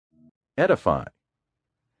Edify.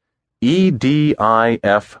 Edify.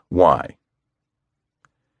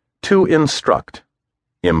 To instruct,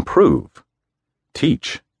 improve,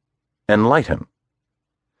 teach, enlighten.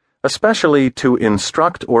 Especially to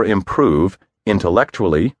instruct or improve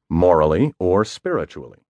intellectually, morally, or spiritually.